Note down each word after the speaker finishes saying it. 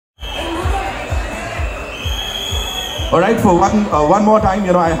All right, for one more time,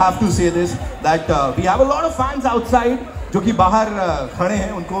 I have to say this, that we have a lot of fans outside जो कि बाहर खड़े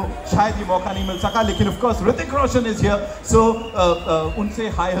हैं, उनको शायद ये मौका नहीं मिल सका, लेकिन of course Hrithik Roshan is here, so उनसे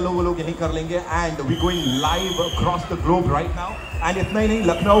हाय हेलो वो लोग यहीं कर लेंगे, and we going live across the globe right now, and इतना ही नहीं,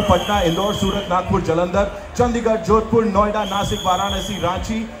 लखनऊ, पटना, इंदौर, सूरत, नागपुर, जालंधर, चंडीगढ़, जोधपुर, नोएडा, नासिक, वाराणसी,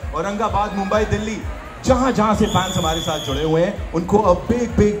 रांची, औरंगाबाद, मुंबई, दिल्ली, जहां जहां से फैंस हमारे साथ जुड़े हुए हैं, उनको a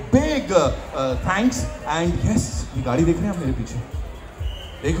big thanks, and yes, ये गाड़ी देख रहे हैं आप मेरे पीछे,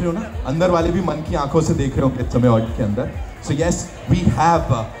 देख रहे हो ना, अंदर वाले भी मन की आंखों से देख रहे हो इस समय ऑडियो के अंदर. So yes, we have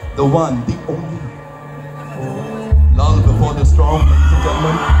the one, the only lull before the storm, ladies and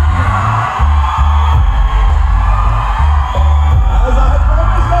gentlemen. As I have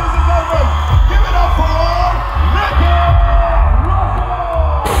promised, ladies and gentlemen, give it up for Hrithik Roshan.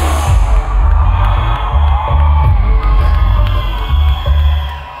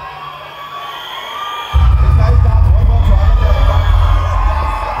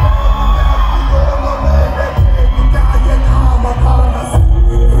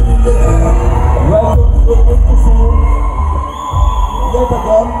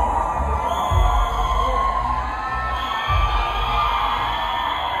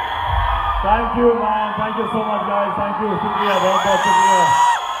 Thank you, man. Thank you so much, guys. Thank you. Shukriya, बहुत बहुत शुक्रिया.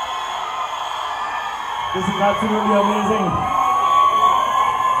 This is absolutely amazing.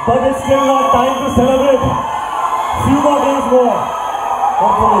 But it's still not time to celebrate. Few more days more.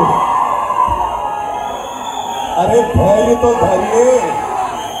 Hopefully. अरे धैर्य तो धरिए,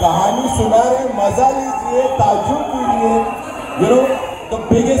 कहानी सुना रहे, मजा लीजिए, ताजुब कीजिए. You know, the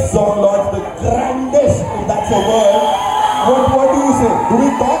biggest song launch, the grandest, if that's a word. What do you say? Do we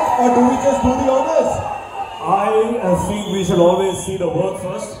talk or do we just do the honors? I think we should always see the work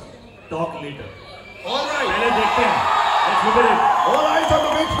first, talk later. All right. पहले देखते हैं. Let's look at it. All right, on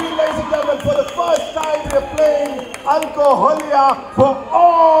the big screen, ladies and gentlemen, for the first time we are playing Alcoholia for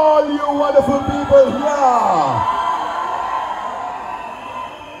all you wonderful people here.